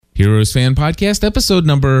Heroes Fan Podcast, episode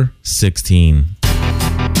number 16.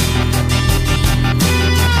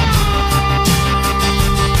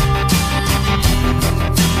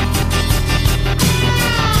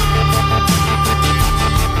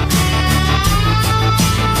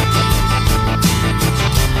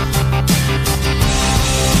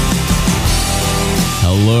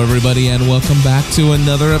 Hello, everybody, and welcome back to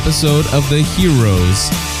another episode of the Heroes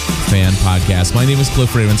Fan Podcast. My name is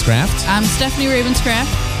Cliff Ravenscraft. I'm Stephanie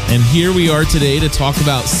Ravenscraft. And here we are today to talk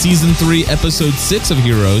about Season 3, Episode 6 of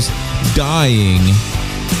Heroes, Dying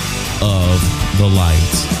of the Light.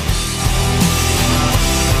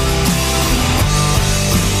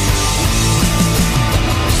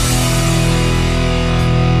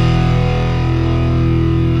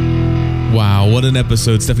 Wow, what an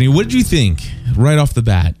episode, Stephanie. What did you think right off the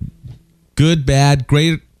bat? Good, bad,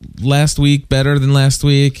 great last week, better than last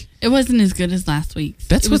week? It wasn't as good as last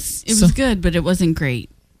week's. It was good, but it wasn't great.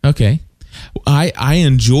 Okay. I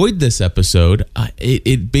enjoyed this episode.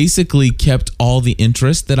 It basically kept all the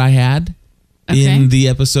interest that I had in the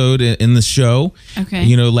episode, in the show. Okay.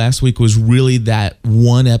 You know, last week was really that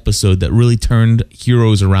one episode that really turned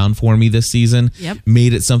Heroes around for me this season. Yep.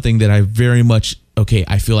 Made it something that I very much,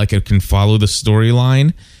 I feel like I can follow the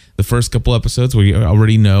storyline. The first couple episodes, we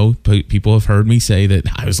already know, people have heard me say that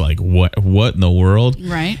I was like, what in the world?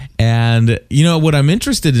 Right. And, you know, what I'm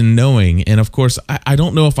interested in knowing, and of course, I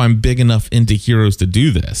don't know if I'm big enough into Heroes to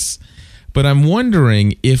do this, but I'm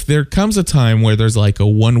wondering if there comes a time where there's like a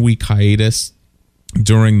 1 week hiatus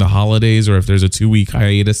during the holidays, or if there's a 2 week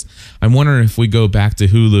hiatus. I'm wondering if we go back to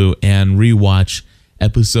Hulu and rewatch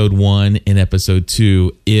episode 1 and episode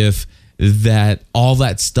 2, if all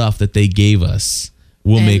that stuff that they gave us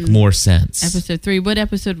will make more sense. Episode 3. What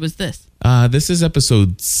episode was this? This is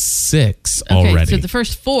episode 6 already. So the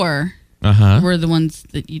first 4 were the ones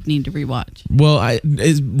that you'd need to rewatch. Well,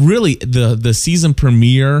 it's really the season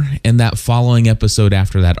premiere and that following episode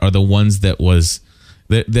after that are the ones that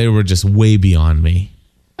they were just way beyond me.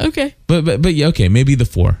 Okay. But yeah, okay, maybe the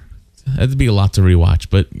 4. That'd be a lot to rewatch,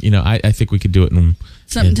 but you know, I think we could do it.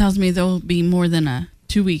 Something tells me there will be more than a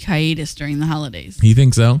 2 week hiatus during the holidays. You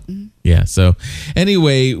think so? Mm-hmm. Yeah. So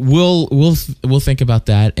anyway, we'll think about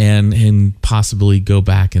that and possibly go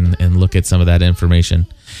back and look at some of that information.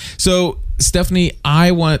 So Stephanie,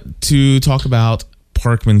 I want to talk about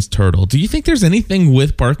Parkman's turtle. Do you think there's anything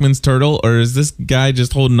with Parkman's turtle, or is this guy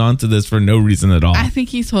just holding on to this for no reason at all? I think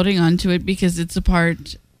he's holding on to it because it's a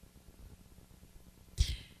part.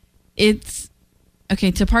 To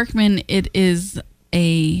Parkman, it is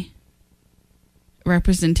a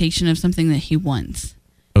representation of something that he wants.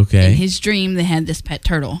 Okay. In his dream, they had this pet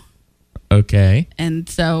turtle. Okay. And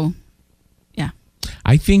so, yeah.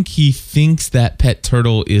 I think he thinks that pet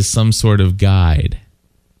turtle is some sort of guide.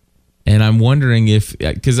 And I'm wondering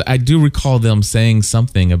because I do recall them saying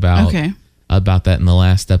something about that in the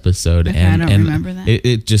last episode. Okay, and I don't remember that.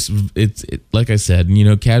 It's like I said, you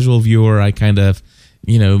know, casual viewer, I kind of,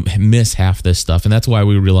 you know, miss half this stuff. And that's why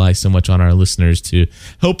we rely so much on our listeners to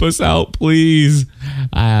help us out, please.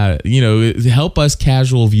 Help us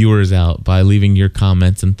casual viewers out by leaving your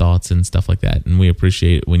comments and thoughts and stuff like that. And we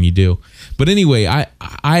appreciate it when you do. But anyway,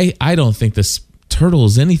 I don't think this turtle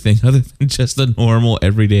is anything other than just a normal,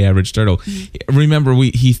 everyday, average turtle. Mm-hmm. Remember,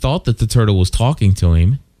 he thought that the turtle was talking to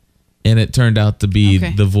him. And it turned out to be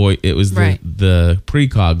the voice. It was the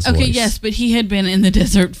precog's voice. Okay, yes, but he had been in the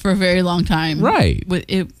desert for a very long time. Right. But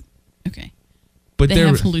they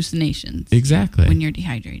have hallucinations. Exactly. When you're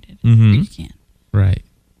dehydrated. Mm-hmm. You can't. Right.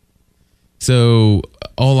 So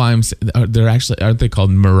all I'm saying, aren't they called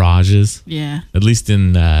mirages? Yeah. At least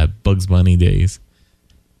in Bugs Bunny days.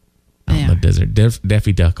 Out in the desert.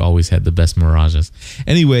 Daffy Duck always had the best mirages.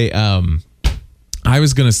 Anyway, I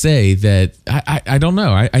was going to say that I don't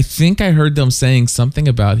know. I think I heard them saying something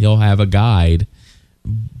about he'll have a guide,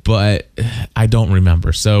 but I don't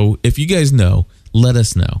remember. So if you guys know, let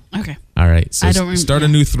us know. Okay. All right. So start a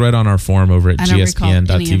new thread on our forum over at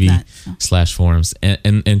gspn.tv/forums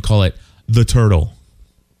and call it The Turtle.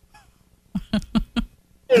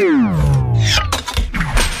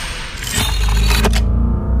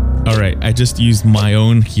 All right. I just used my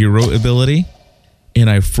own hero ability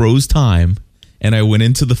and I froze time. And I went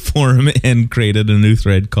into the forum and created a new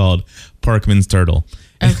thread called Parkman's Turtle.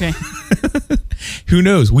 Okay. Who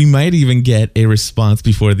knows? We might even get a response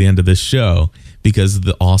before the end of this show because of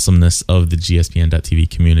the awesomeness of the GSPN.TV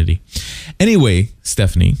community. Anyway,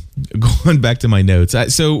 Stephanie, going back to my notes.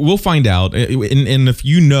 So we'll find out. And if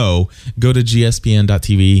you know, go to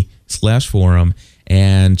gspn.tv/forum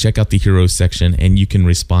and check out the Heroes section and you can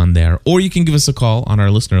respond there. Or you can give us a call on our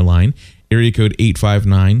listener line, area code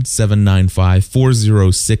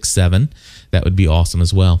 859-795-4067. That would be awesome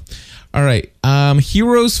as well. All right.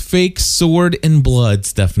 Hero's fake sword and blood,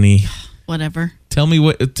 Stephanie. Whatever. Tell me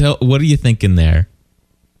what are you thinking there?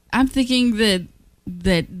 I'm thinking that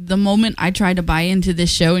the moment I try to buy into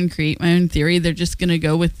this show and create my own theory, they're just going to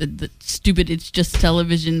go with the stupid, it's just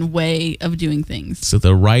television way of doing things. So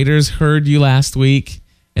the writers heard you last week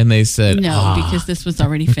and they said, no, because this was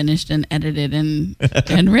already finished and edited and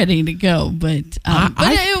ready to go. But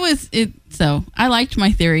so I liked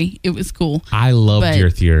my theory. It was cool. I loved your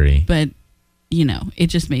theory. But, it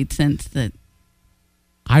just made sense that.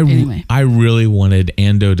 I really wanted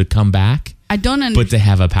Ando to come back. But to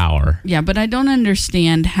have a power. Yeah, but I don't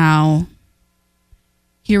understand how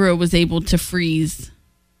Hero was able to freeze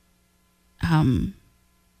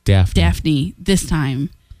Daphne this time,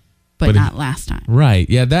 but not last time. Right.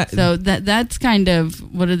 Yeah. That's kind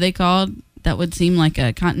of, what are they called? That would seem like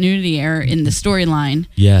a continuity error in the storyline.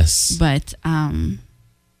 Yes. But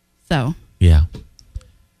yeah.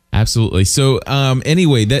 Absolutely. So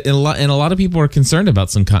anyway, and a lot of people are concerned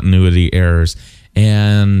about some continuity errors.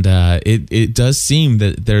 And it does seem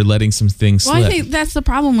that they're letting some things slip. Well, I think that's the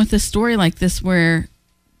problem with a story like this where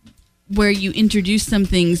you introduce some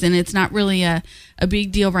things and it's not really a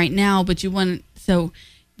big deal right now, but so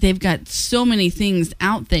they've got so many things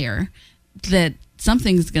out there that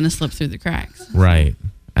something's going to slip through the cracks. Right.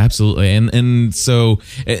 Absolutely. And so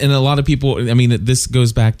a lot of people, I mean, this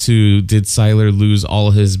goes back to, did Sylar lose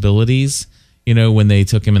all his abilities? When they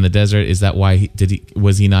took him in the desert, is that why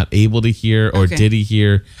was he not able to hear, or did he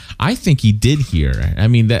hear? I think he did hear. I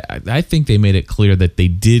mean, I think they made it clear that he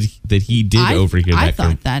did overhear that. I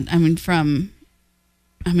thought that. I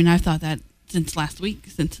thought that since last week,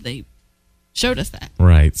 since they showed us that.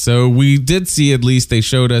 Right. So we did see, at least they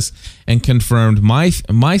showed us and confirmed my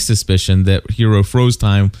suspicion that Hero froze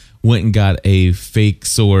time, went and got a fake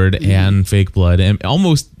sword and fake blood, and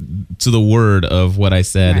almost to the word of what I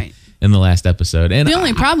said. Right. In the last episode. And the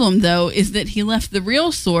only problem, though, is that he left the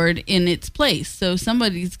real sword in its place. So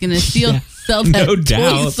somebody's going to sell that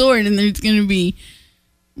toy sword, and there's going to be,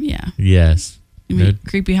 Yes.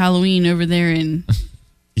 Creepy Halloween over there in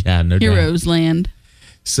Heroes Land.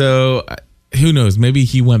 So who knows? Maybe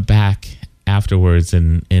he went back afterwards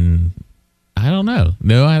and I don't know.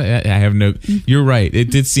 No, I have no. You're right. It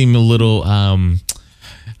did seem a little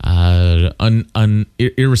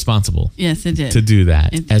irresponsible. Yes, it did. To do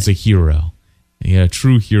that as a hero. A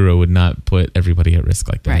true hero would not put everybody at risk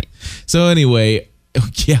like that. Right. So anyway,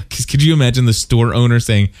 because could you imagine the store owner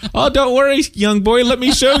saying, "Oh, don't worry, young boy, let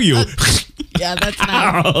me show you." Yeah, that's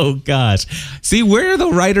nice. Oh gosh. See, where are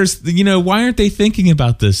the writers? Why aren't they thinking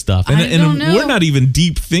about this stuff? And, I don't know. We're not even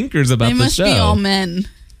deep thinkers about the show. They must be all men.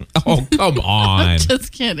 Oh, come on.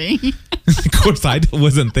 Just kidding. Of course, I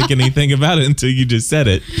wasn't thinking anything about it until you just said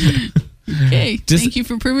it. Okay, thank you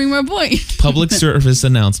for proving my point. Public service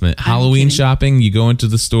announcement. Halloween shopping, you go into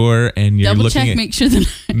the store and you're looking at...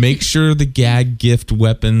 make sure the gag gift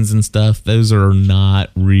weapons and stuff, those are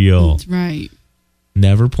not real. That's right.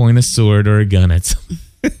 Never point a sword or a gun at someone.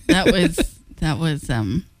 That was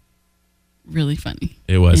really funny.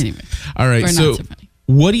 It was. Anyway, all right, so funny.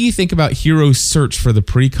 What do you think about Hero's search for the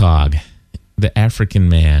precog, the African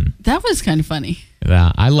man? That was kind of funny.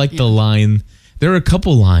 Yeah, I like the line. There are a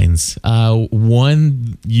couple lines.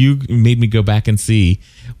 One you made me go back and see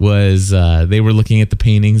was they were looking at the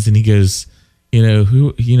paintings, and he goes,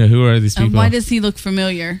 who are these people? Why does he look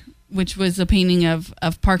familiar? Which was a painting of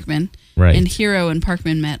Parkman. Right. And Hero and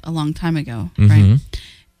Parkman met a long time ago, Mm-hmm. right?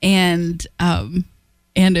 And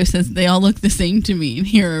Ando says, they all look the same to me. And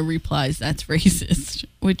Hero replies, that's racist,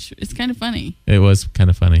 which is kind of funny. It was kind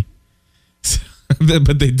of funny.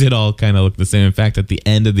 But they did all kind of look the same. In fact, at the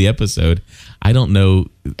end of the episode, I don't know,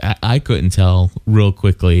 I couldn't tell real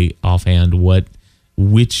quickly offhand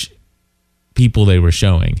which people they were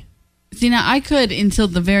showing. See, now I could until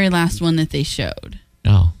the very last one that they showed.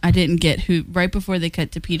 Oh. I didn't get who, right before they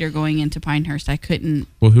cut to Peter going into Pinehurst, I couldn't.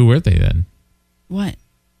 Well, who were they then? What?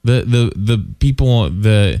 The people,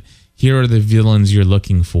 here are the villains you're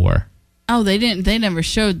looking for. Oh, they never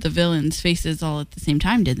showed the villains' faces all at the same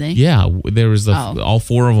time, did they? Yeah, there was all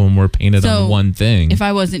four of them were painted on one thing. If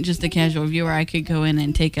I wasn't just a casual viewer, I could go in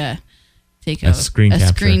and take a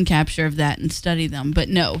screen capture of that and study them. But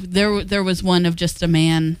no, there was one of just a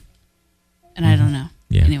man, and I don't know.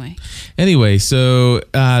 Yeah. Anyway, so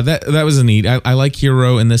that was a neat. I like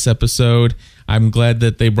Hero in this episode. I'm glad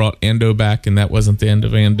that they brought Ando back, and that wasn't the end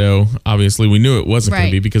of Ando. Obviously, we knew it wasn't going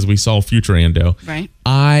to be because we saw future Ando. Right.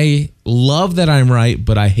 I love that I'm right,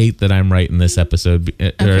 but I hate that I'm right in this episode.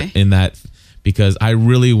 Okay. In that, because I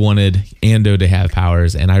really wanted Ando to have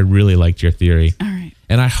powers, and I really liked your theory. All right.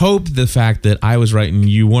 And I hope the fact that I was right and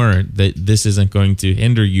you weren't, that this isn't going to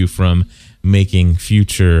hinder you from making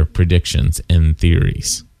future predictions and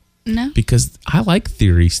theories. No. Because I like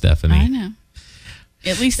theory, Stephanie. I know.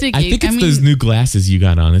 At least it I gave, think it's those new glasses you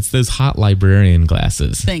got on. It's those hot librarian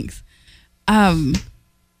glasses. Thanks.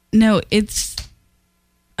 No,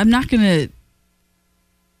 I'm not going to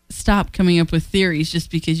stop coming up with theories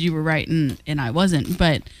just because you were right and I wasn't.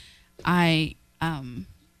 But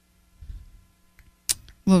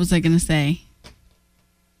what was I going to say?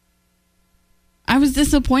 I was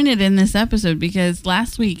disappointed in this episode because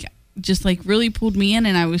last week just like really pulled me in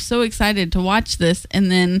and I was so excited to watch this,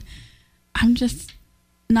 and then I'm just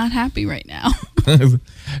not happy right now. Well,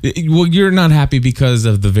 you're not happy because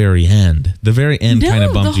of the very end. The very end kind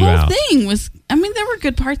of bumped you out. The whole thing was, I mean, there were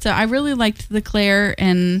good parts. I really liked the Claire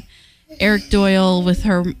and Eric Doyle with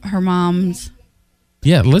her moms.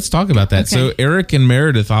 Yeah, let's talk about that. Okay. So Eric and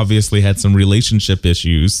Meredith obviously had some relationship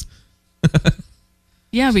issues.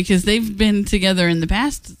 Yeah, because they've been together in the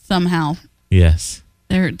past somehow. Yes.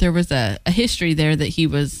 There was a history there that he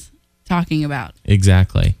was talking about.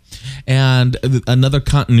 Exactly. And another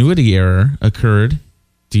continuity error occurred.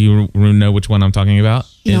 Do you know which one I'm talking about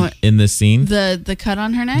in this scene? The cut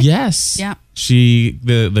on her neck? Yes. Yeah.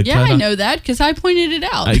 The yeah, cut I know that because I pointed it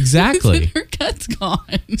out. Exactly. Her cut's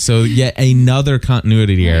gone. So yet another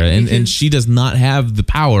continuity error, and she does not have the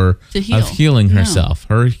power to heal. of healing herself.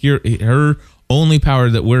 Her only power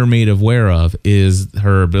that we're made aware of is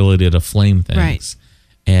her ability to flame things. Right.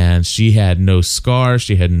 And she had no scar.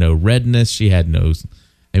 She had no redness. She had no.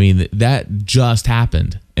 I mean, that just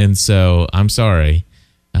happened, and so I'm sorry.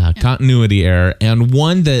 Continuity error, and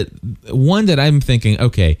one that I'm thinking,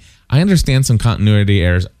 okay, I understand some continuity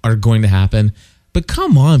errors are going to happen, but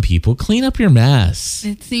come on, people, clean up your mess.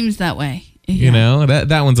 It seems that way. Yeah. You know,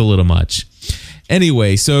 that one's a little much.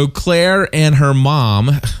 Anyway, so Claire and her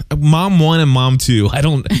mom 1 and mom 2.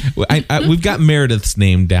 We've got Meredith's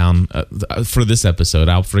name down for this episode.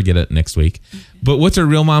 I'll forget it next week. But what's her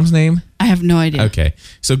real mom's name? I have no idea. Okay.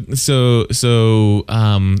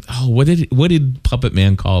 What did Puppet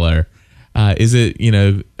Man call her? Is it,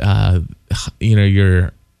 your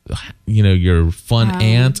fun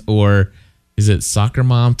aunt, or is it soccer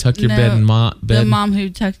mom, tuck your bed in bed? The mom who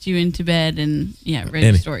tucked you into bed and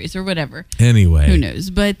read stories or whatever. Anyway, who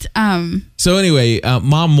knows? But so anyway,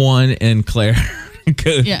 mom 1 and Claire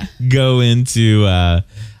go into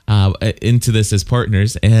this as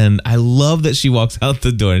partners, and I love that she walks out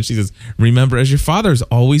the door and she says, "Remember, as your father's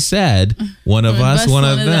always said, one of us, one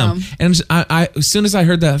of them." And I as soon as I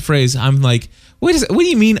heard that phrase, I'm like, wait a second, what do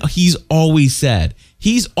you mean he's always said?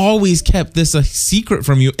 He's always kept this a secret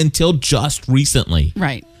from you until just recently.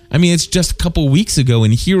 Right. I mean, it's just a couple weeks ago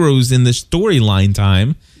in Heroes in the storyline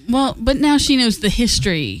time. Well, but now she knows the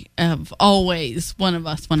history of always one of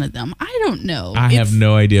us, one of them. I don't know. I have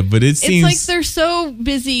no idea, but it seems... It's like they're so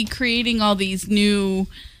busy creating all these new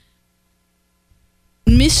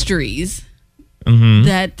mysteries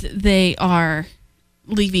that they are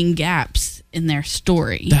leaving gaps in their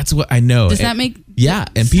story. That's what I know. Does that make... Yeah,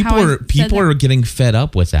 and people are getting fed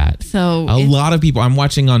up with that. So a lot of people I'm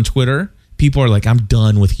watching on Twitter, people are like, I'm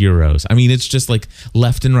done with Heroes. I mean, it's just like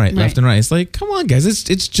left and right. It's like, come on, guys.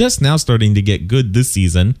 It's just now starting to get good this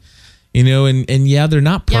season. And yeah, they're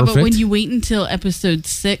not perfect. Yeah, but when you wait until episode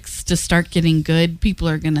 6 to start getting good, people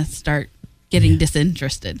are going to start getting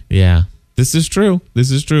disinterested. Yeah, this is true.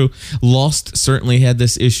 Lost certainly had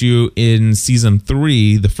this issue in season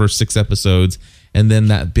 3, the first 6 episodes. And then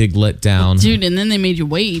that big letdown. Dude, and then they made you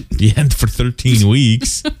wait. Yeah, for 13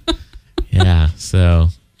 weeks. Yeah, so...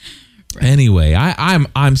 Right. Anyway,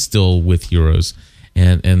 I'm still with Heroes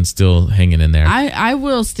and still hanging in there. I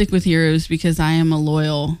will stick with Heroes because I am a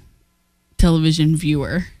loyal television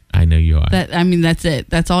viewer. I know you are. That's it.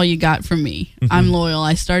 That's all you got from me. I'm loyal.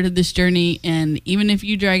 I started this journey, and even if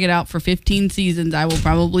you drag it out for 15 seasons, I will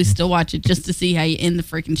probably still watch it just to see how you end the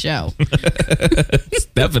freaking show.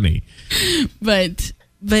 Stephanie. But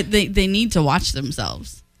they need to watch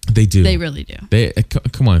themselves. They do. They really do.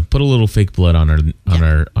 Come on, put a little fake blood on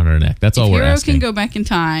her neck. That's all we're asking. Hero can go back in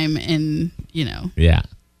time, and Yeah.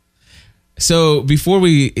 So before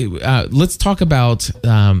we let's talk about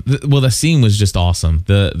the scene was just awesome.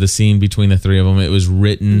 The scene between the three of them. It was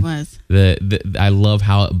written. It was. I love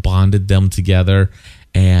how it bonded them together,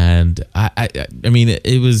 and I mean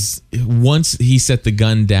it was once he set the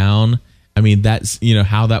gun down. I mean, that's,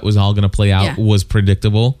 how that was all going to play out was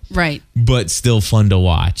predictable. Right. But still fun to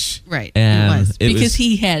watch. Right. And it was. Because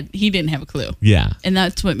he didn't have a clue. Yeah. And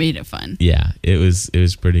that's what made it fun. Yeah. It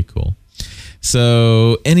was pretty cool.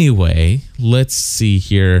 So anyway, let's see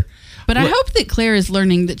here. But I hope that Claire is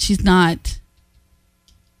learning that she's not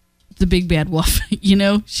the big bad wolf. You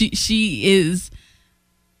know, she is,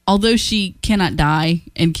 although she cannot die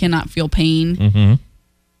and cannot feel pain,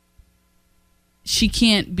 she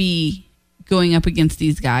can't be going up against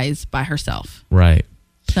these guys by herself. Right.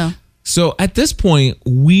 So at this point,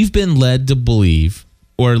 we've been led to believe,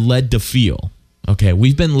 or led to feel,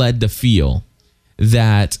 we've been led to feel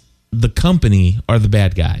that the company are the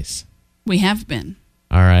bad guys. we have been.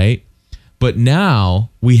 All right. But now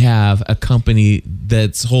we have a company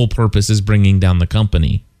that's whole purpose is bringing down the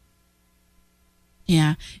company.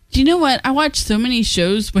 Yeah. Do you know what? I watch so many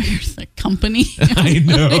shows where it's a company. I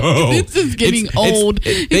know. This is getting old.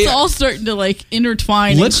 It's all starting to like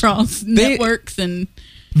intertwine across networks and...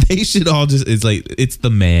 They should all just, it's the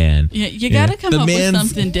man. Yeah, you got to come up with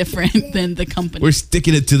something different than the company. We're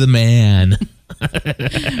sticking it to the man.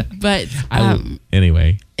 But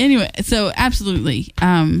anyway, so absolutely,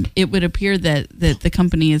 it would appear that the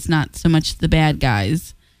company is not so much the bad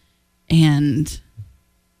guys, and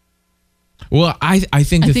well, I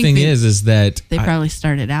think the thing is that they probably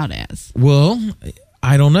started out as. Well,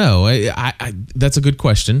 I don't know. I that's a good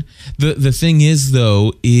question. The thing is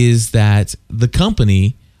though is that the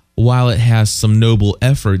company, while it has some noble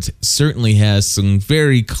efforts, certainly has some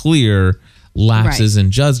very clear lapses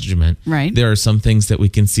in judgment. Right. There are some things that we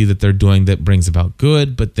can see that they're doing that brings about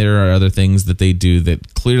good, but there are other things that they do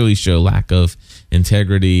that clearly show lack of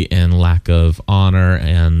integrity and lack of honor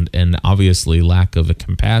and obviously lack of a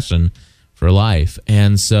compassion for life.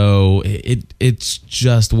 And so it's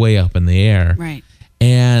just way up in the air. Right.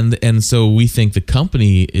 And so we think the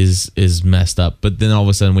company is messed up, but then all of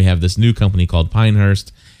a sudden we have this new company called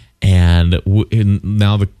Pinehurst, and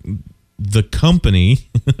now the company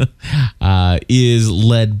is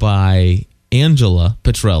led by Angela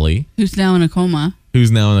Petrelli, who's now in a coma.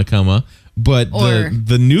 But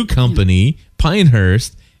the new company,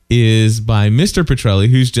 Pinehurst, is by Mr. Petrelli,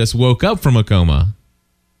 who's just woke up from a coma.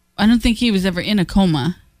 I don't think he was ever in a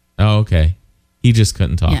coma. Oh, okay. He just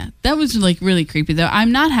couldn't talk. Yeah, that was like really creepy though.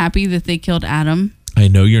 I'm not happy that they killed Adam. I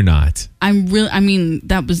know you're not. I mean,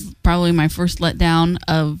 that was probably my first letdown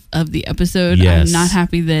of the episode. Yes. I'm not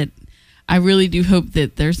happy that. I really do hope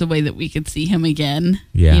that there's a way that we could see him again.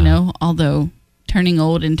 Yeah. You know, although turning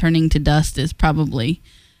old and turning to dust is probably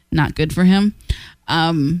not good for him.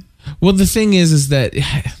 Well, the thing is that,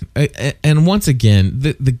 and once again,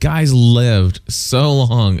 the guy's lived so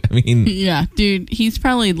long. I mean, yeah, dude, he's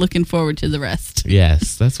probably looking forward to the rest.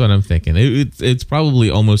 Yes, that's what I'm thinking. It's probably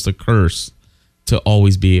almost a curse to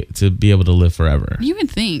always be able to live forever. You would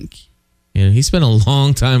think. You know, he spent a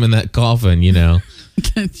long time in that coffin. You know,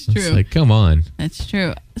 that's true. It's like, come on. That's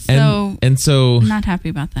true. So, and so, I'm not happy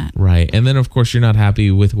about that. Right, and then of course you're not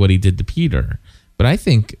happy with what he did to Peter. But I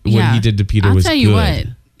think what he did to Peter was good. I'll tell you what.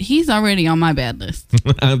 He's already on my bad list.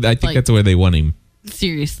 I think that's where they want him.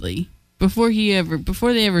 Seriously. Before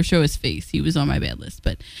they ever show his face, he was on my bad list.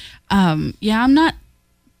 But yeah, I'm not.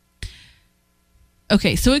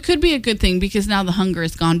 Okay, so it could be a good thing because now the hunger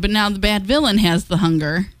is gone, but now the bad villain has the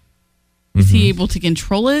hunger. Is he able to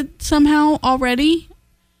control it somehow already?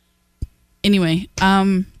 Anyway,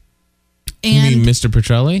 and you mean Mr.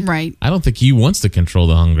 Petrelli? Right. I don't think he wants to control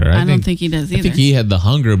the hunger. I don't think he does either. I think he had the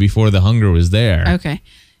hunger before the hunger was there. Okay.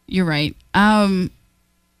 You're right.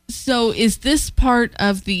 So is this part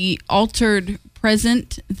of the altered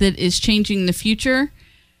present that is changing the future?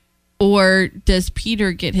 Or does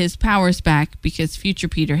Peter get his powers back because future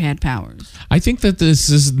Peter had powers? I think that this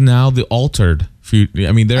is now the altered future.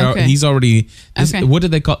 I mean, he's already... What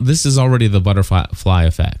did they call... This is already the butterfly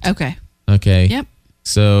effect. Okay. Yep.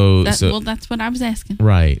 So that's what I was asking.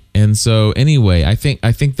 Right. And so anyway, I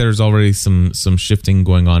think there's already some shifting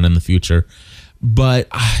going on in the future. But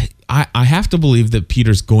I have to believe that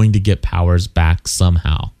Peter's going to get powers back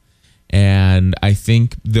somehow. And I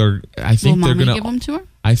think they're going to give them to her?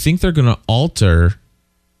 I think they're going to alter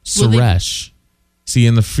Suresh. See,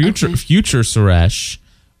 in the future Suresh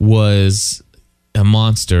was a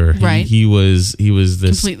monster. Right. He was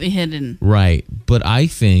this completely hidden. Right. But I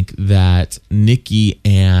think that Nikki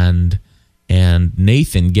and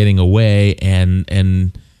Nathan getting away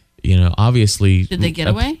and you know, obviously did they get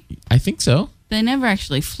away? I think so. They never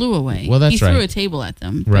actually flew away. Well, that's right. He threw a table at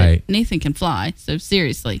them. Right. But Nathan can fly, so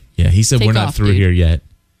seriously. Yeah, he said we're not through here yet.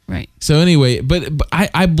 Right. So anyway, but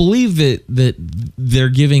I believe that they're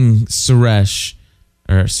giving Suresh.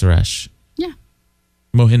 Yeah.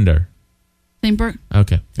 Mohinder. Same bird.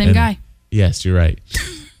 Okay. Same guy. Yes, you're right.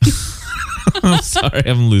 I'm sorry,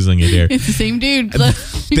 I'm losing it here. It's the same dude.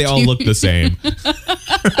 They all look the same.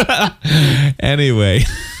 Anyway.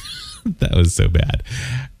 That was so bad.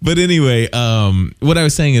 But anyway, what I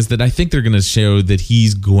was saying is that I think they're going to show that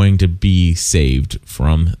he's going to be saved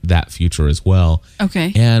from that future as well.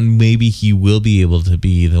 Okay. And maybe he will be able to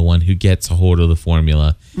be the one who gets a hold of the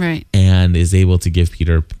formula, Right. and is able to give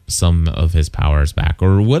Peter some of his powers back,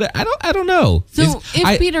 or what? I don't know. So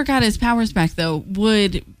if Peter got his powers back, though,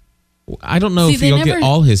 would I don't know if he'll get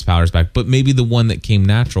all his powers back, but maybe the one that came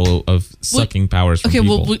natural of sucking powers from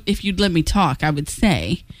people. Well, if you'd let me talk, I would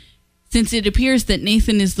say, since it appears that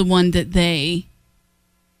Nathan is the one that they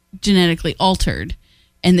genetically altered,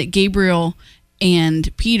 and that Gabriel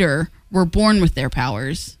and Peter were born with their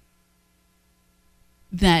powers,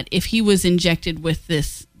 that if he was injected with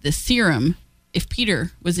this serum, if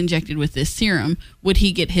Peter was injected with this serum, would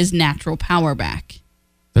he get his natural power back?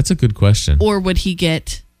 That's a good question. Or would he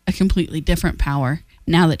get a completely different power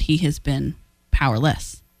now that he has been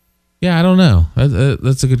powerless? Yeah, I don't know.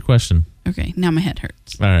 That's a good question. Okay, now my head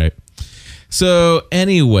hurts. All right. So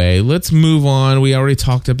anyway, let's move on. We already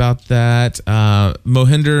talked about that.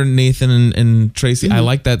 Mohinder, Nathan, and Tracy. I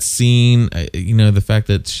like that scene. The fact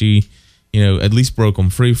that she, at least broke them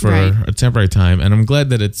free for a temporary time. And I'm glad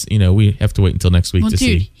that it's, we have to wait until next week to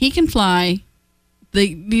see. He can fly.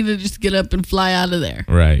 They need to just get up and fly out of there.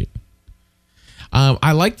 Right.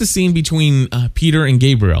 I like the scene between Peter and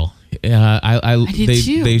Gabriel. I did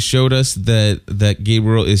too. They showed us that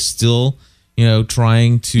Gabriel is still,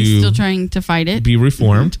 trying to... He's still trying to fight it. Be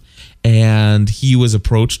reformed. Mm-hmm. And he was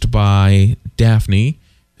approached by Daphne,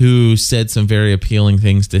 who said some very appealing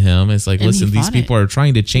things to him. It's like, listen, these people are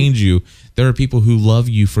trying to change you. There are people who love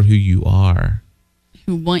you for who you are.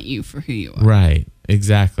 Who want you for who you are. Right.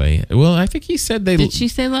 Exactly. Well, I think he said they... Did she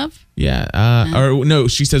say love? Yeah. Or no,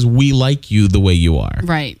 she says, we like you the way you are.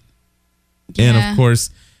 Right. Yeah. And of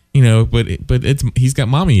course, but he's got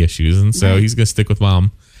mommy issues, and so he's going to stick with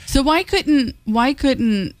mom. So why couldn't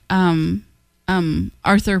Arthur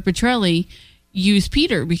Petrelli use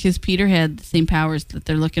Peter, because Peter had the same powers that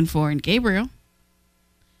they're looking for in Gabriel?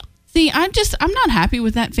 See, I'm not happy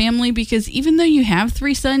with that family, because even though you have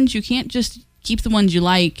 3 sons, you can't just keep the ones you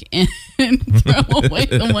like and throw away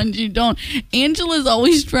the ones you don't. Angela's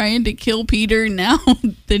always trying to kill Peter. Now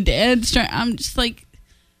the dad's trying. I'm just like,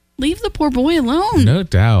 leave the poor boy alone. No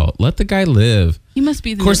doubt. Let the guy live. He must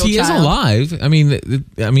be the Of course, he child. is alive. I mean,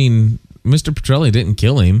 Mr. Petrelli didn't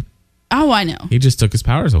kill him. Oh, I know. He just took his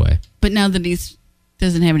powers away. But now that he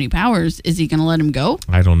doesn't have any powers, is he going to let him go?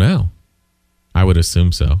 I don't know. I would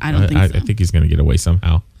assume so. I don't think so. I think he's going to get away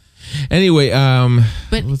somehow. Anyway,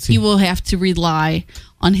 but he will have to rely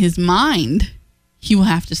on his mind. He will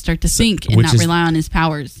have to start to think and not rely on his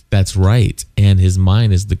powers. That's right. And his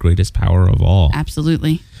mind is the greatest power of all.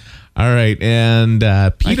 Absolutely. All right. And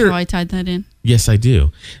Peter... Like how I tied that in? Yes, I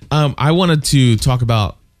do. I wanted to talk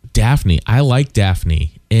about Daphne. I like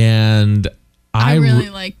Daphne. And I really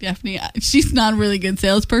like Daphne. She's not a really good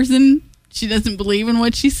salesperson. She doesn't believe in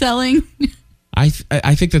what she's selling. I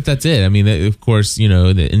think that's it. I mean, of course,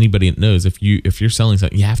 that anybody that knows, if you're selling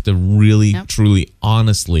something, you have to really, truly,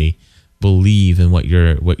 honestly believe in what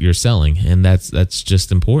you're selling, and that's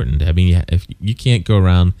just important. I mean, if you can't go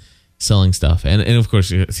around selling stuff, and of course,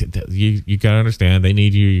 you gotta understand they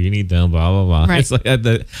need you, you need them, blah blah blah. Right. It's like I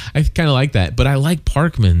kind of like that, but I like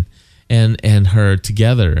Parkman and her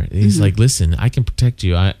together. He's like, listen, I can protect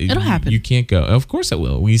you. It'll happen. You can't go. Of course, it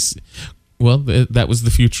will. Well, that was the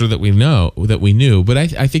future that we knew, but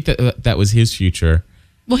I think that was his future.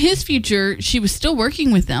 Well, his future, she was still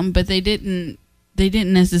working with them, but they didn't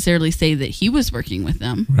necessarily say that he was working with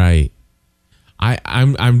them. Right.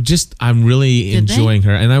 I'm really enjoying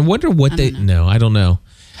her, and I wonder what they. No, I don't know.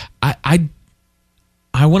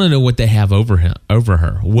 I want to know what they have over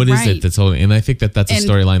her. What is it that's holding? And I think that's a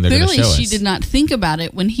storyline they're going to show us. Clearly, she did not think about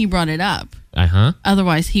it when he brought it up.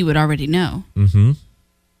 Otherwise, he would already know. Mm-hmm.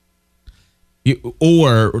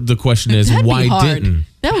 Or the question is, why didn't?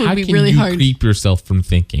 That would be really hard. How can you keep yourself from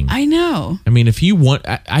thinking? I know. I mean, if you want,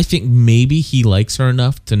 I think maybe he likes her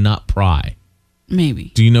enough to not pry.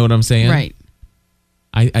 Maybe. Do you know what I'm saying? Right.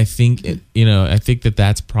 I think, I think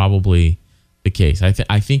that's probably the case.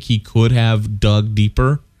 I think he could have dug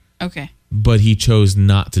deeper. Okay. But he chose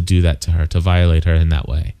not to do that to her, to violate her in that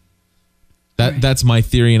way. That's my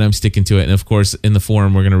theory, and I'm sticking to it. And of course, in the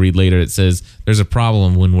forum we're going to read later, it says there's a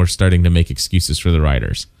problem when we're starting to make excuses for the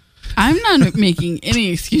writers. I'm not making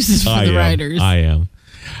any excuses for the writers. I am.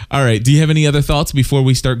 All right. Do you have any other thoughts before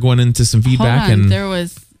we start going into some feedback? Hold on. There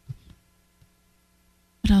was...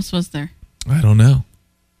 What else was there? I don't know.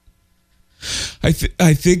 I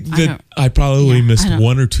think that I probably missed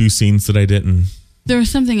one or two scenes that I didn't There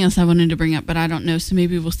was something else I wanted to bring up, but I don't know, so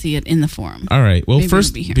maybe we'll see it in the forum. All right. Well, Maybe first,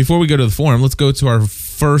 it'll be here. before we go to the forum, let's go to our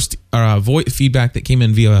first feedback that came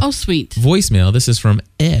in via Oh, sweet. voicemail. This is from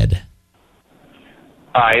Ed.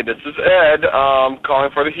 Hi, this is Ed,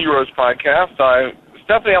 calling for the Heroes podcast.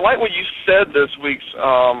 Stephanie, I like what you said this week's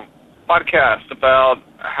podcast about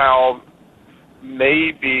how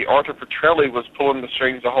maybe Arthur Petrelli was pulling the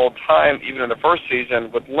strings the whole time, even in the first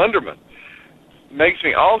season, with Linderman. Makes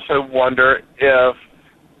me also wonder if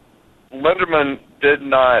Linderman did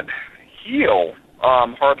not heal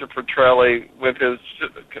Arthur Petrelli with his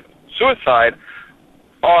suicide,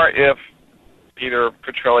 or if Peter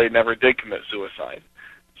Petrelli never did commit suicide.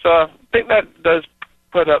 So I think that does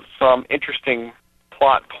put up some interesting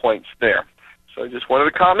plot points there. So I just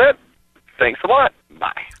wanted to comment. Thanks a lot.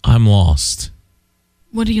 Bye. I'm lost.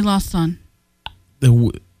 What are you lost on?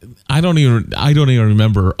 I don't even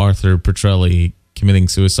remember Arthur Petrelli committing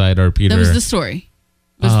suicide or Peter. That was the story.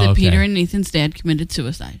 Was Oh, that okay. Peter and Nathan's dad committed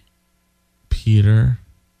suicide. Peter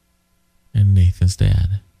and Nathan's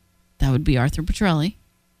dad. That would be Arthur Petrelli.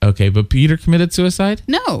 Okay, but Peter committed suicide?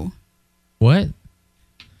 No. What?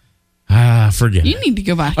 Forget You it. need to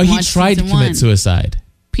go back Oh, and he watch tried to season commit 1. suicide.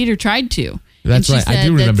 Peter tried to. That's And right. she I do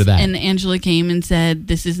said remember that. And Angela came and said,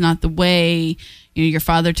 "This is not the way. You know, your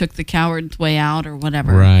father took the coward's way out, or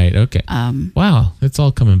whatever." Right. Okay. Um. Wow, it's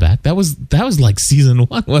all coming back. That was like season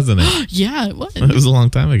 1, wasn't it? Yeah, it was. That was a long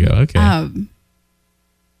time ago. Okay.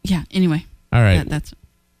 Yeah. Anyway. all right. That's.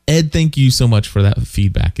 Ed, thank you so much for that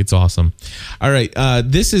feedback. It's awesome. All right.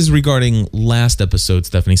 This is regarding last episode,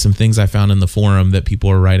 Stephanie. Some things I found in the forum that people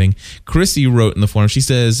are writing. Chrissy wrote in the forum. She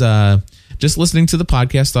says, just listening to the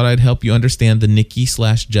podcast, thought I'd help you understand the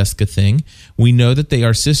Nikki/Jessica thing. We know that they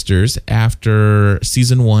are sisters after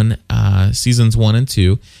seasons 1 and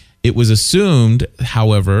 2. It was assumed,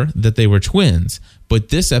 however, that they were twins. But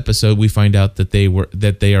this episode, we find out that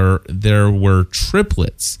there were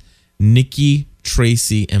triplets. Nikki,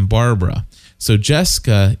 Tracy, and Barbara. So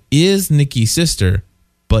Jessica is Nikki's sister,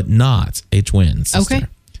 but not a twin sister. Okay.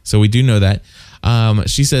 So we do know that.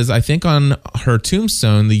 She says, I think on her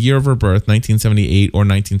tombstone, the year of her birth, 1978 or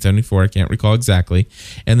 1974, I can't recall exactly.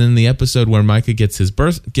 And then the episode where Micah gets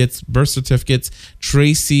birth certificates,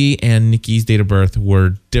 Tracy and Nikki's date of birth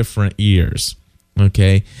were different years.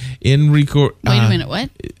 Okay. Wait a minute. What?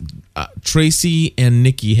 Tracy and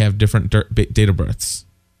Nikki have different date of births.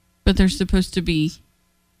 But they're supposed to be.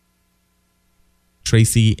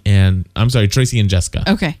 Tracy and Jessica.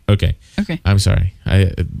 Okay. Okay. Okay. I'm sorry.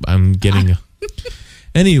 I'm getting.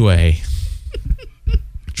 Anyway,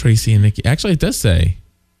 Tracy and Nikki. Actually, it does say.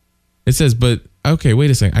 It says, but okay. Wait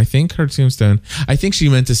a second. I think her tombstone. I think she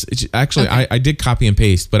meant to. Actually, Okay. I did copy and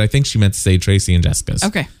paste, but I think she meant to say Tracy and Jessica's.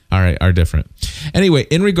 Okay. All right, are different. Anyway,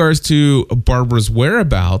 in regards to Barbara's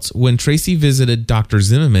whereabouts, when Tracy visited Dr.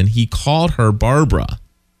 Zimmerman, he called her Barbara.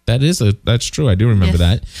 That's true. I do remember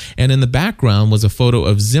Yes. that. And in the background was a photo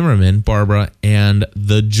of Zimmerman, Barbara, and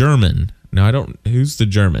the German. Now, who's the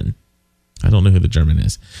German? I don't know who the German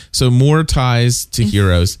is. So more ties to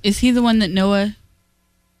Heroes. Is he the one that Noah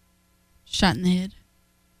shot in the head?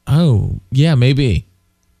 Oh, yeah, maybe.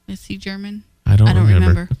 Is he German? I don't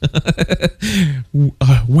remember.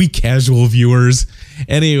 We casual viewers.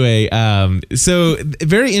 Anyway, so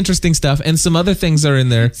very interesting stuff, and some other things are in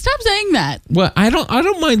there. Stop saying that. Well, I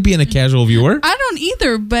don't mind being a casual viewer. I don't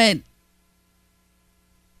either, but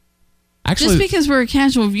Actually, just because we're a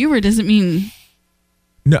casual viewer doesn't mean.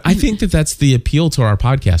 no, I think that's the appeal to our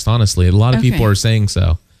podcast. Honestly, a lot of people Okay. are saying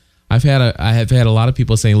so. I have had a lot of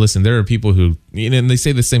people saying, listen, there are people who, and they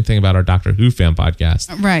say the same thing about our Doctor Who fan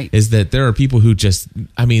podcast, Right. is that there are people who just,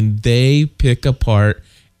 they pick apart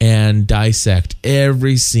and dissect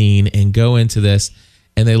every scene and go into this,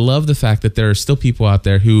 and they love the fact that there are still people out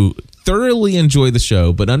there who thoroughly enjoy the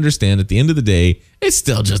show, but understand at the end of the day, it's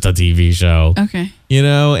still just a TV show. Okay.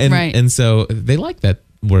 And Right. and so they like that.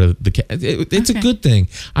 It's a Okay. good thing.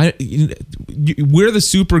 We're the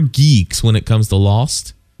super geeks when it comes to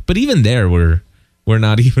Lost. But even there, we're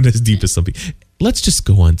not even as deep as some people. Let's just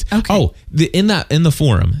go on. Okay. Oh, in the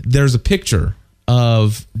forum, there's a picture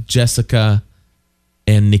of Jessica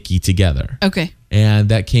and Nikki together. Okay. And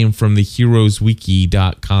that came from the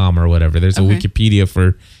heroeswiki.com or whatever. There's a Okay. Wikipedia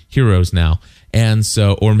for Heroes now. And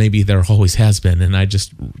so, or maybe there always has been, and I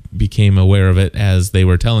just became aware of it as they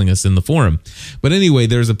were telling us in the forum. But anyway,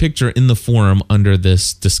 there's a picture in the forum under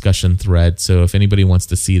this discussion thread. So if anybody wants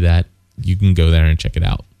to see that, you can go there and check it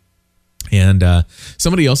out. And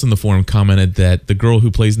somebody else in the forum commented that the girl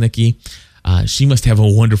who plays Nikki, she must have a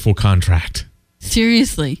wonderful contract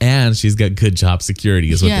Seriously. And she's got good job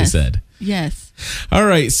security, is what they said. Yes. All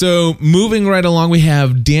right. So moving right along, we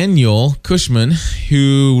have Daniel Cushman,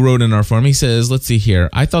 who wrote in our forum. He says, let's see here.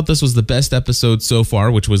 I thought this was the best episode so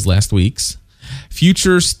far, which was last week's.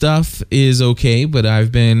 Future stuff is okay, but I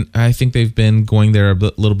think they've been going there a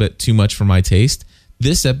little bit too much for my taste.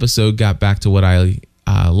 This episode got back to what I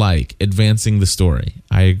like, advancing the story.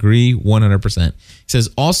 I agree 100%. He says,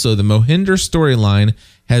 also, the Mohinder storyline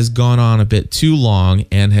has gone on a bit too long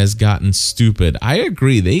and has gotten stupid. I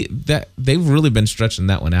agree. They've really been stretching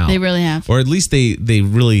that one out. They really have. Or at least they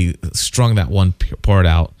really strung that one part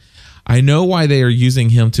out. I know why they are using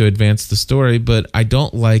him to advance the story, but I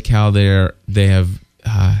don't like how they have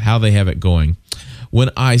it going. When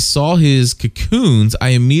I saw his cocoons, I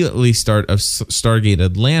immediately thought of Stargate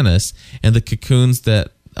Atlantis and the cocoons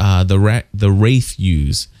that the Wraith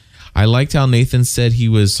use. I liked how Nathan said he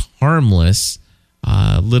was harmless.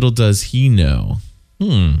 Little does he know.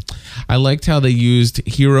 I liked how they used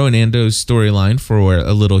Hiro and Ando's storyline for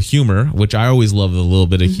a little humor, which I always love the little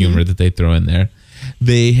bit of humor that they throw in there.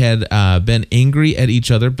 They had been angry at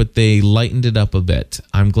each other, but they lightened it up a bit.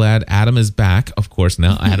 I'm glad Adam is back. Of course,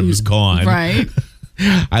 now Adam is gone. Right.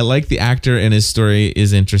 I like the actor and his story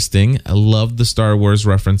is interesting. I love the Star Wars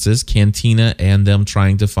references, Cantina, and them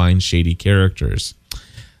trying to find shady characters.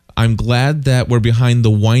 I'm glad that we're behind the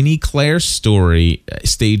whiny Claire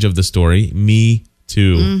stage of the story. Me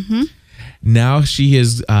too. Now she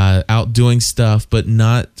is out doing stuff, but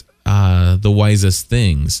not the wisest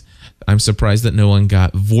things. I'm surprised that no one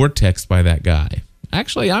got vortexed by that guy.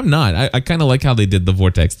 Actually, I'm not. I kind of like how they did the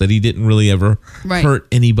vortex, that he didn't really ever hurt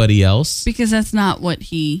anybody else. Because that's not what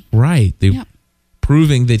he... Right.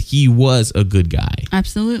 Proving that he was a good guy.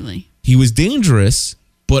 Absolutely. He was dangerous,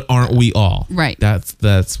 but aren't we all? Right.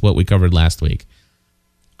 That's what we covered last week.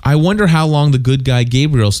 I wonder how long the good guy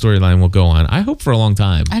Gabriel storyline will go on. I hope for a long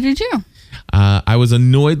time. I do too. I was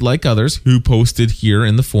annoyed, like others who posted here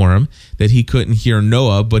in the forum, that he couldn't hear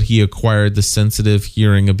Noah, but he acquired the sensitive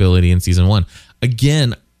hearing ability in season 1.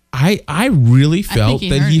 Again, I really felt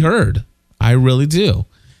that he heard. I really do.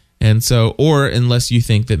 And so, or unless you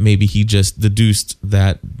think that maybe he just deduced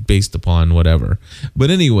that based upon whatever. But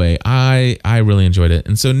anyway, I really enjoyed it.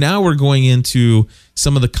 And so now we're going into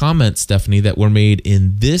some of the comments, Stephanie, that were made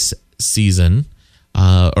in this season,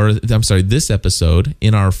 this episode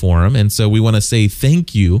in our forum. And so we want to say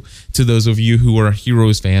thank you to those of you who are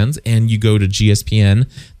Heroes fans, and you go to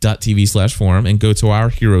gspn.tv/forum and go to our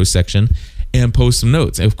Heroes section and post some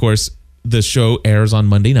notes. Of course, the show airs on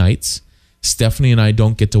Monday nights. Stephanie and I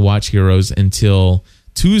don't get to watch Heroes until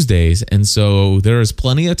Tuesdays, and so there is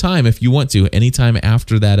plenty of time if you want to, anytime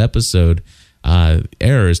after that episode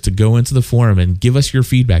airs, to go into the forum and give us your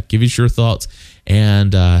feedback, give us your thoughts,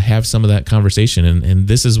 and have some of that conversation. And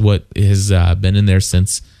this is what has been in there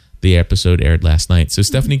since the episode aired last night. So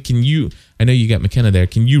Stephanie, can you, I know you got McKenna there,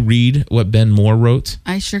 can you read what Ben Moore wrote?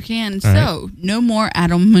 I sure can. All so, no more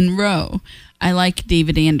Adam Monroe. I like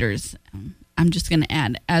David Anders. I'm just going to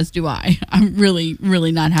add, as do I. I'm really,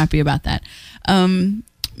 really not happy about that.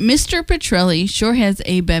 Mr. Petrelli sure has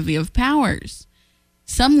a bevy of powers.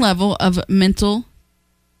 Some level of mental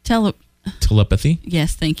telepathy.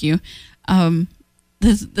 Yes, thank you.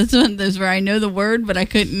 This one, this where I know the word, but I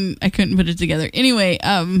couldn't put it together. Anyway,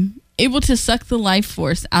 able to suck the life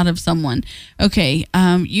force out of someone. Okay,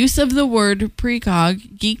 use of the word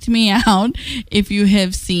precog geeked me out. If you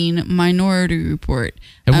have seen Minority Report,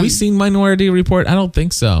 have we seen Minority Report? I don't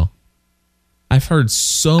think so. I've heard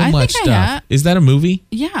so much stuff. Is that a movie?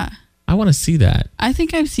 Yeah, I want to see that. I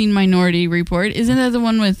think I've seen Minority Report. Isn't that the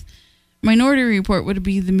one with Minority Report? Would it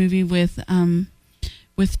be the movie with Tom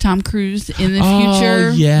Cruise in the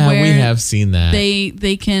future? Oh, yeah, we have seen that.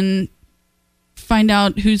 They can find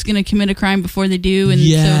out who's going to commit a crime before they do. And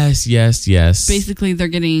yes. Basically, they're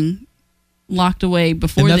getting locked away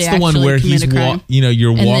before they actually commit a crime. And that's the one where he's,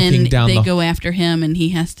 you're walking down they go after him and he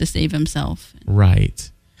has to save himself.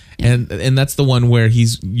 Right. Yeah. And that's the one where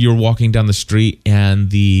you're walking down the street and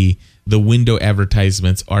the window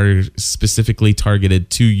advertisements are specifically targeted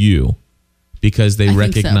to you because they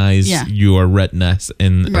recognize your retina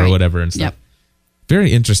or whatever and stuff. Yep.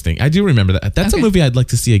 Very interesting. I do remember that. That's a movie I'd like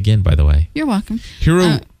to see again, by the way. You're welcome.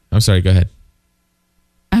 Hero. I'm sorry. Go ahead.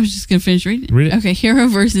 I was just going to finish reading. Read it. Okay. Hero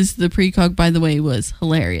versus the Precog, by the way, was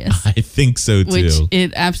hilarious. I think so, too. Which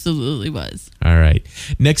it absolutely was. All right.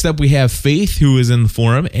 Next up, we have Faith, who is in the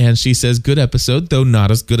forum, and she says, good episode, though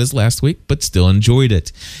not as good as last week, but still enjoyed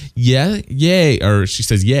it. Yeah, yay. Or she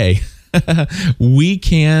says, yay. We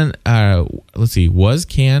can, what's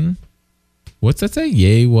that say?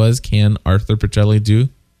 Yay, can Arthur Petrelli do?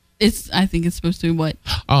 I think it's supposed to be what?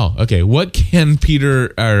 Oh, okay. What can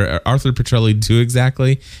Peter or Arthur Petrelli do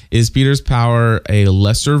exactly? Is Peter's power a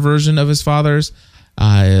lesser version of his father's?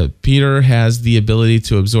 Peter has the ability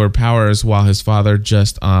to absorb powers while his father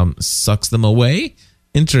just sucks them away.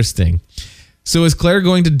 Interesting. So is Claire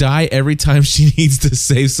going to die every time she needs to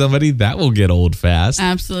save somebody? That will get old fast.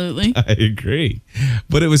 Absolutely. I agree.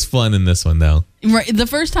 But it was fun in this one, though. Right. The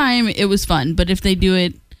first time it was fun, but if they do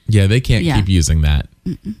it... Yeah, they can't keep using that.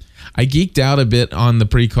 Mm-mm. I geeked out a bit on the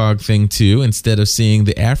precog thing, too. Instead of seeing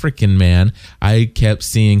the African man, I kept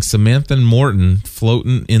seeing Samantha Morton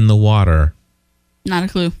floating in the water. Not a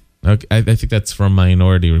clue. Okay, I think that's from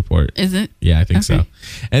Minority Report. Is it? Yeah, I think so.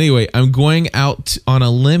 Anyway, I'm going out on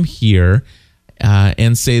a limb here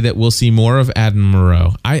and say that we'll see more of Adam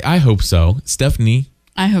Moreau. I hope so. Stephanie?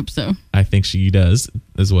 I hope so. I think she does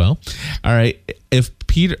as well. All right. If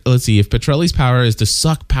Petrelli's power is to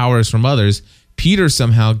suck powers from others, Peter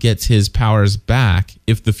somehow gets his powers back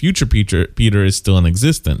if the future Peter is still in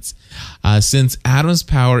existence. Since Adam's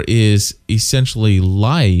power is essentially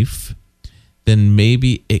life, then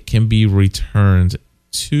maybe it can be returned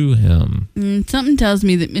to him. Something tells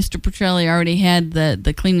me that Mr. Petrelli already had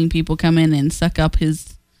the cleaning people come in and suck up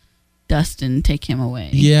his dust and take him away.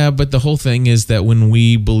 Yeah, but the whole thing is that when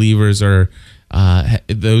we believers are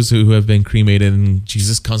those who have been cremated, and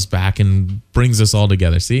Jesus comes back and brings us all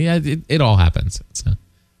together. See, it all happens. So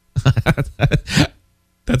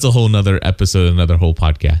that's a whole nother episode, another whole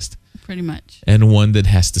podcast. Pretty much. And one that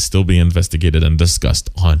has to still be investigated and discussed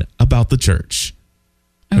on About the Church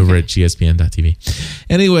over at gspn.tv.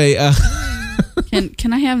 Anyway.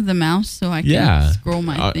 Can I have the mouse so I can scroll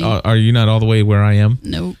my thing? Are you not all the way where I am?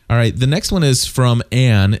 Nope. All right. The next one is from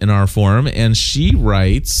Anne in our forum, and she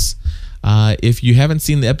writes, if you haven't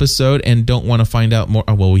seen the episode and don't want to find out more,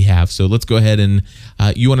 well, we have. So let's go ahead and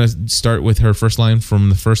you want to start with her first line from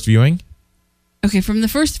the first viewing? Okay. From the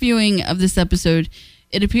first viewing of this episode,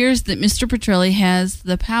 it appears that Mr. Petrelli has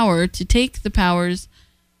the power to take the powers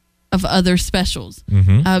of other specials.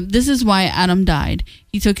 Mm-hmm. This is why Adam died.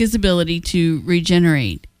 He took his ability to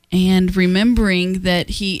regenerate. And remembering that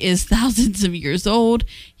he is thousands of years old,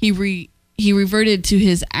 he reverted to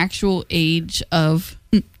his actual age of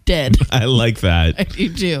dead. I like that. I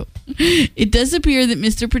do too. It does appear that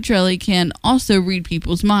Mr. Petrelli can also read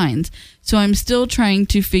people's minds. So I'm still trying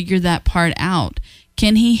to figure that part out.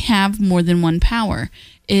 Can he have more than one power?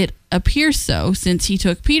 It appears so, since he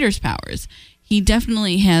took Peter's powers. He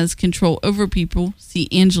definitely has control over people. See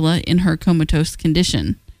Angela in her comatose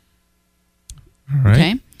condition. All right.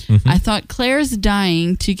 Okay. Mm-hmm. I thought Claire's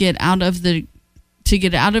dying to get out of the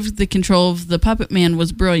control of the puppet man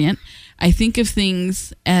was brilliant. I think of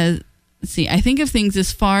things as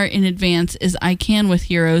far in advance as I can with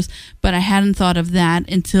heroes, but I hadn't thought of that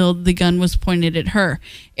until the gun was pointed at her.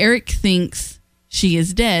 Eric thinks she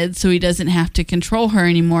is dead, so he doesn't have to control her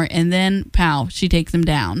anymore, and then, pow, she takes him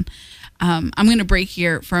down. I'm going to break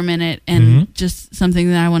here for a minute, and just something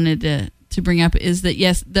that I wanted to bring up is that,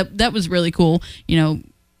 yes, that was really cool. You know,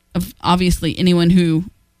 obviously anyone who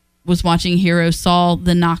was watching Heroes saw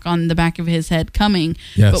the knock on the back of his head coming,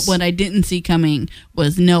 but what I didn't see coming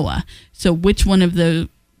was Noah. So which one of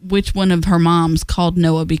her moms called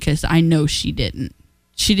Noah? Because I know she didn't.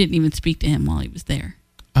 She didn't even speak to him while he was there.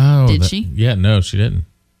 Oh, did she? Yeah, no, she didn't.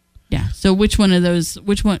 Yeah. So which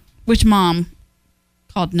mom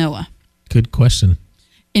called Noah? Good question.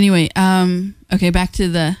 Anyway, okay, back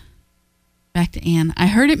to Anne. I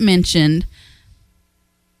heard it mentioned,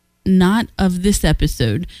 not of this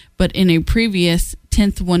episode, but in a previous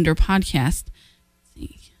 10th Wonder podcast,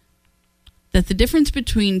 that the difference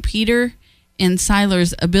between Peter and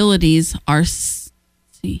Siler's abilities are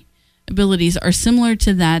similar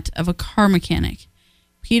to that of a car mechanic.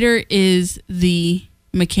 Peter is the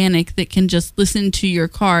mechanic that can just listen to your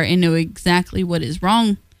car and know exactly what is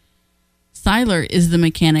wrong. Siler is the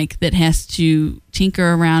mechanic that has to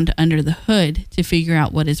tinker around under the hood to figure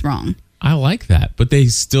out what is wrong. I like that, but they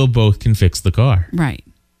still both can fix the car. Right.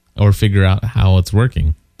 Or figure out how it's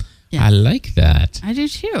working. Yeah. I like that. I do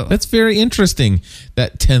too. That's very interesting,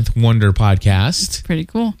 that 10th Wonder podcast. It's pretty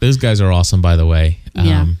cool. Those guys are awesome, by the way.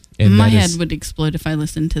 Yeah. And my head would explode if I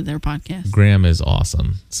listened to their podcast. Graham is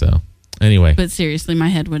awesome. So, anyway. But seriously, my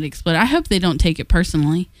head would explode. I hope they don't take it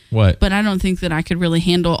personally. What? But I don't think that I could really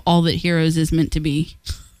handle all that Heroes is meant to be.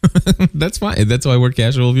 That's fine. That's why we're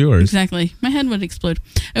casual viewers. Exactly. My head would explode.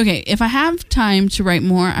 Okay, if I have time to write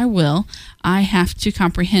more, I will. I have to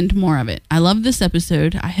comprehend more of it. I love this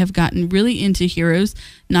episode. I have gotten really into Heroes,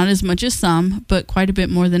 not as much as some, but quite a bit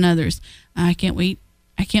more than others. I can't wait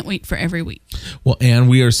I can't wait for every week. Well, Anne,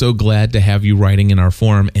 we are so glad to have you writing in our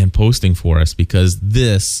forum and posting for us, because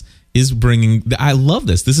this is bringing, I love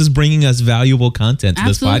this. This is bringing us valuable content to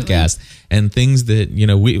Absolutely. this podcast, and things that,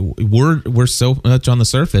 we're so much on the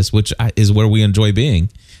surface, which is where we enjoy being.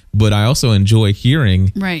 But I also enjoy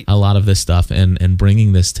hearing Right. a lot of this stuff and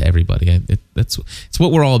bringing this to everybody. It's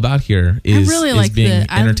what we're all about here, is, really is like being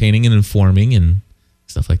entertaining and informing and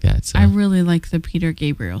stuff like that. So I really like the Peter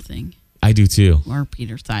Gabriel thing, I do too. or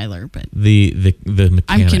Peter Seiler, but The mechanic.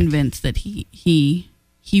 I'm convinced that he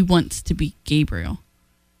wants to be Gabriel.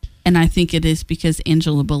 And I think it is because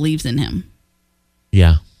Angela believes in him.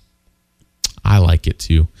 Yeah. I like it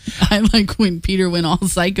too. I like when Peter went all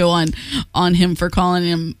psycho on him for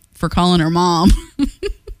calling her mom.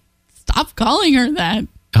 Stop calling her that.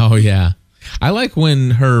 Oh yeah. I like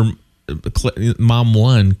when her mom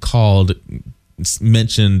one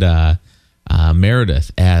mentioned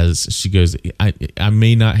Meredith, as she goes, I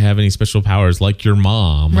may not have any special powers like your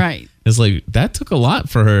mom. Right. It's like, that took a lot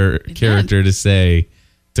for her character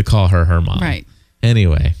to call her mom. Right.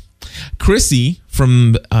 Anyway, Chrissy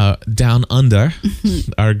from Down Under,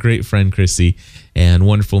 our great friend Chrissy, and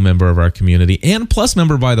wonderful member of our community, and Plus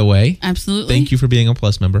member, by the way. Absolutely. Thank you for being a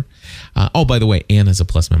Plus member. By the way, Anne is a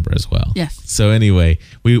Plus member as well. Yes. So anyway,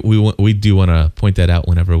 we do want to point that out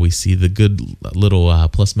whenever we see the good little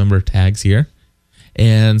Plus member tags here.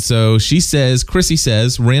 And so Chrissy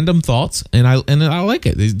says, random thoughts, and I like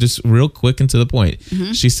it. It's just real quick and to the point.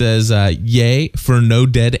 Mm-hmm. She says, yay for no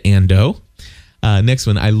dead Ando. Next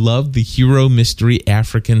one, I love the hero mystery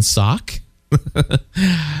African sock.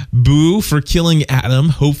 Boo for killing Adam.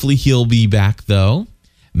 Hopefully he'll be back though.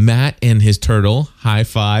 Matt and his turtle. High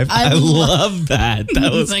five. I love that.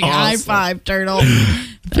 That was like, awesome. high five, turtle.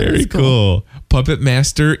 Very cool. Puppet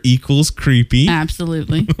Master equals creepy.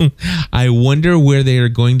 Absolutely. I wonder where they are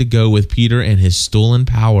going to go with Peter and his stolen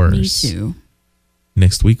powers. Me too.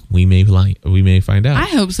 Next week we may find out. I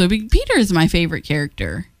hope so. Peter is my favorite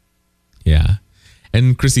character. Yeah.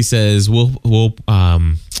 And Chrissy says we'll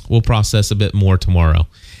process a bit more tomorrow.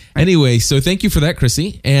 Right. Anyway, so thank you for that,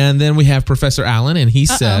 Chrissy. And then we have Professor Allen, and he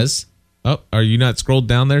says, "Oh, are you not scrolled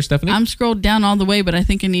down there, Stephanie?" I'm scrolled down all the way, but I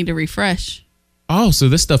think I need to refresh. Oh, so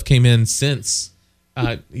this stuff came in since.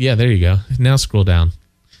 Yeah, there you go. Now scroll down.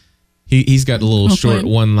 He's got a little short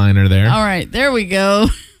one-liner there. All right, there we go.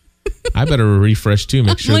 I better refresh too.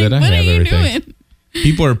 Make sure that I have everything. Doing?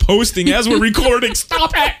 People are posting as we're recording.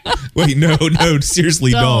 Stop it! Wait, no,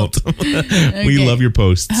 seriously, don't. Okay. We love your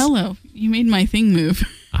posts. Hello, you made my thing move.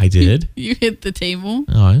 I did. You hit the table.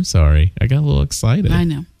 Oh, I'm sorry. I got a little excited. I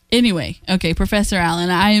know. Anyway, okay, Professor Allen,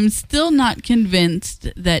 I am still not convinced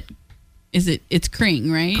that it's Kring,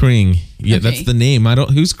 right? Kring. Yeah, okay. That's the name.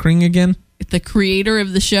 Who's Kring again? The creator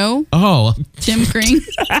of the show. Oh. Tim Kring.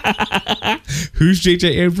 Who's J.J.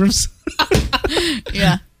 Abrams?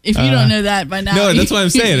 Yeah. If you don't know that by now. No, that's what I'm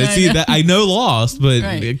saying. See, that I know Lost, but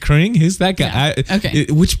right. Kring, who's that guy? Yeah. Okay.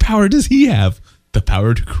 Which power does he have? The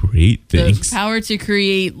power to create things. The power to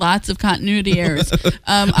create lots of continuity errors.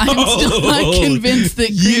 I'm still not convinced that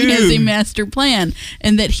Kring has a master plan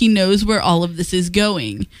and that he knows where all of this is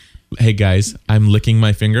going. Hey, guys, I'm licking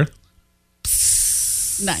my finger.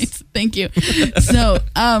 Nice. Thank you. So,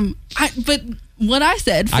 but what I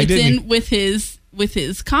said fits in with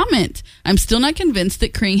his comment. I'm still not convinced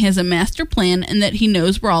that Kring has a master plan and that he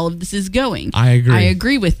knows where all of this is going. I agree. I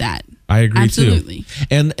agree with that. I agree Absolutely.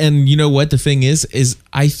 Too. And you know what the thing is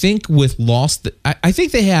I think with Lost, I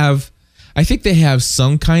think they have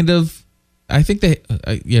some kind of,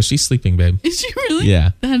 yeah, she's sleeping, babe. Is she really?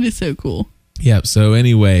 Yeah. That is so cool. Yeah. So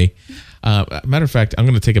anyway, matter of fact, I'm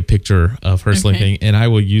going to take a picture of her sleeping, and I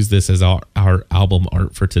will use this as our album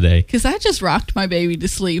art for today. Because I just rocked my baby to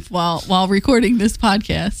sleep while recording this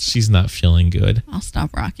podcast. She's not feeling good. I'll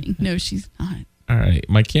stop rocking. No, she's not. All right.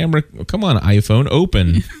 My camera, come on, iPhone,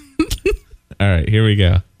 open. All right, here we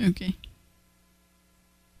go. Okay.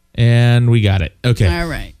 And we got it. Okay. All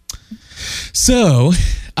right. So,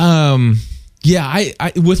 yeah,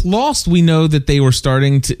 I with Lost, we know that they were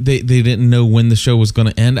starting to, they didn't know when the show was going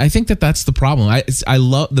to end. I think that's the problem. I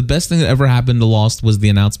love, the best thing that ever happened to Lost was the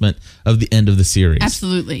announcement of the end of the series.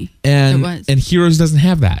 Absolutely. And it was. And Heroes doesn't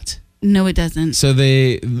have that. No, it doesn't. So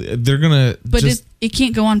they're going to But it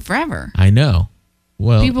can't go on forever. I know.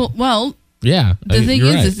 Well, yeah. The thing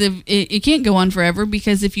is if it can't go on forever,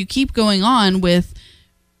 because if you keep going on with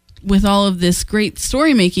all of this great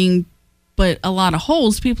story making, but a lot of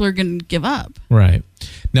holes, people are going to give up. Right.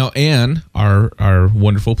 Now, Anne, our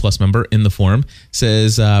wonderful Plus member in the forum,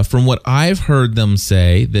 says, from what I've heard them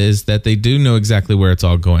say, is that they do know exactly where it's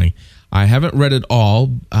all going. I haven't read it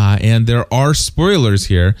all, and there are spoilers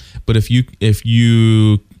here. But if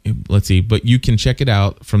you let's see, but you can check it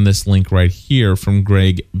out from this link right here from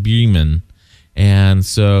Greg Beeman. And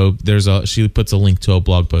so she puts a link to a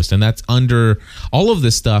blog post, and that's under all of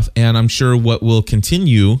this stuff. And I'm sure what will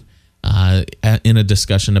continue in a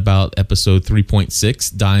discussion about episode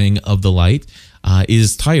 3.6, Dying of the Light,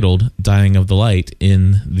 is titled Dying of the Light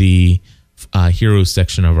in the Heroes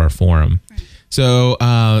section of our forum. Right. So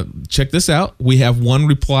check this out. We have one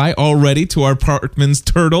reply already to our Parkman's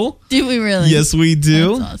turtle. Do we really? Yes, we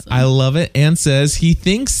do. That's awesome. I love it. And says he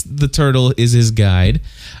thinks the turtle is his guide,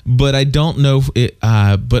 but I don't know.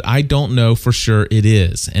 But I don't know for sure it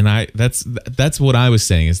is. And that's what I was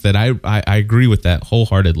saying, is that I agree with that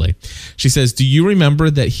wholeheartedly. She says, "Do you remember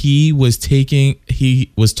that he was talking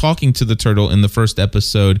to the turtle in the first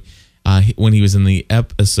episode when he was in the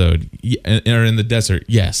episode or in the desert?"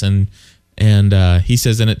 Yes, and he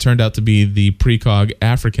says, and it turned out to be the precog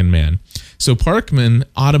African man. So Parkman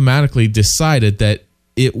automatically decided that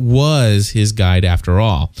it was his guide after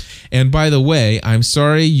all. And by the way, I'm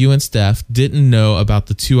sorry you and Steph didn't know about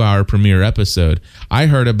the 2-hour premiere episode. I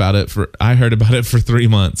heard about it for 3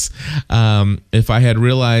 months. If I had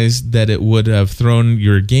realized that it would have thrown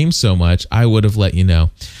your game so much, I would have let you know.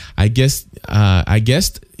 I guessed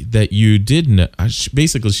that you did know.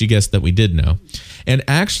 Basically, she guessed that we did know. And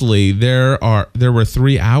actually, there were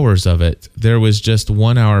 3 hours of it. There was just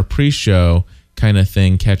 1 hour pre-show kind of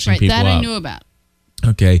thing, catching people up. That I knew about.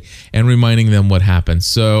 Okay, and reminding them what happened.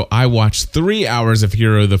 So I watched 3 hours of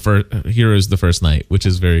Heroes the first night, which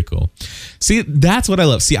is very cool. See, that's what I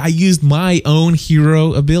love. See, I used my own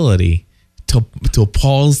hero ability to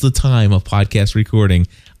pause the time of podcast recording.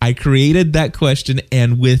 I created that question,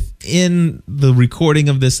 and within the recording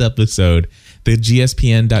of this episode, the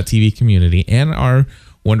GSPN.TV community and our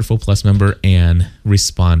wonderful Plus member Anne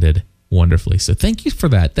responded wonderfully. So thank you for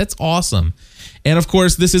that. That's awesome. And of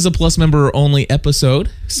course, this is a Plus member only episode.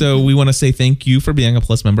 So we want to say thank you for being a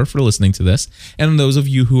Plus member, for listening to this. And those of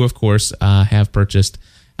you who, of course, have purchased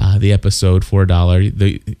the episode for $1,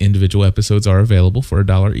 the individual episodes are available for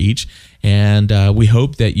 $1 each. And we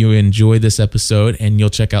hope that you enjoy this episode and you'll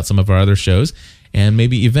check out some of our other shows. And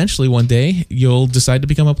maybe eventually one day you'll decide to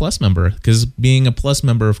become a Plus member, because being a Plus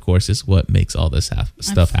member, of course, is what makes all this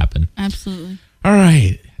stuff happen. Absolutely. All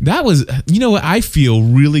right. That was, you know what? I feel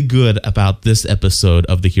really good about this episode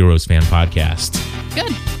of the Heroes Fan Podcast.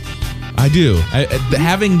 Good. I do.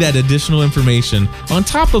 Having that additional information on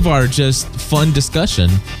top of our just fun discussion.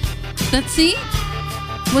 See?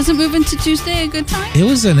 Wasn't moving to Tuesday a good time? It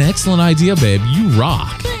was an excellent idea, babe. You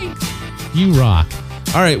rock. Thanks. You rock.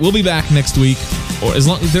 All right, we'll be back next week, or as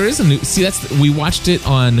long as there is a new. See, we watched it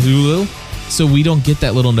on Hulu, so we don't get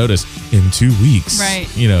that little notice in 2 weeks. Right.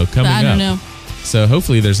 Coming up. I don't know. So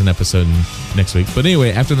hopefully there's an episode next week. But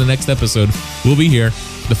anyway, after the next episode, we'll be here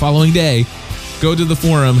the following day. Go to the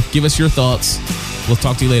forum, give us your thoughts. We'll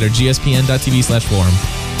talk to you later. GSPN.TV/forum.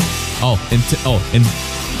 And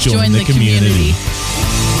join the community.